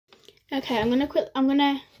Okay, I'm gonna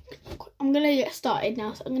get started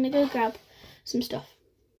now. So I'm gonna go grab some stuff.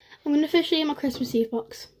 I'm gonna fish in my Christmas Eve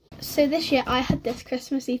box. So this year I had this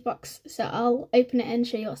Christmas Eve box, so I'll open it and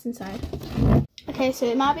show you what's inside. Okay, so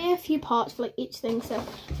it might be a few parts for like each thing. So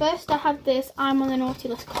first I have this I'm on the naughty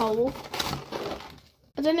list cowl.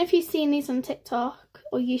 I don't know if you've seen these on TikTok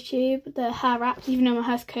or YouTube, the hair wraps, even though my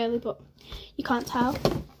hair's curly, but you can't tell.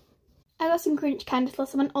 I got some Grinch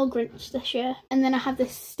candles. I went all Grinch this year. And then I have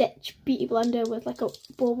this Stitch beauty blender with like a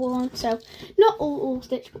bauble on. So not all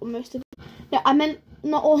Stitch, but most of it. No, I meant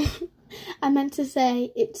not all. I meant to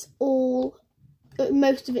say it's all,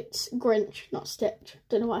 most of it's Grinch, not Stitch.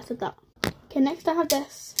 Don't know why I said that. Okay, next I have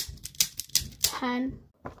this pen.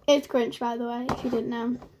 It's Grinch, by the way, if you didn't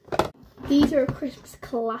know. These are a Christmas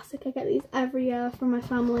classic. I get these every year from my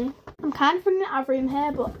family. I'm kind of running out of room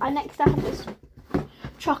here, but next I have this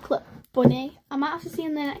chocolate bunny. I might have to see you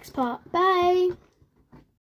in the next part. Bye!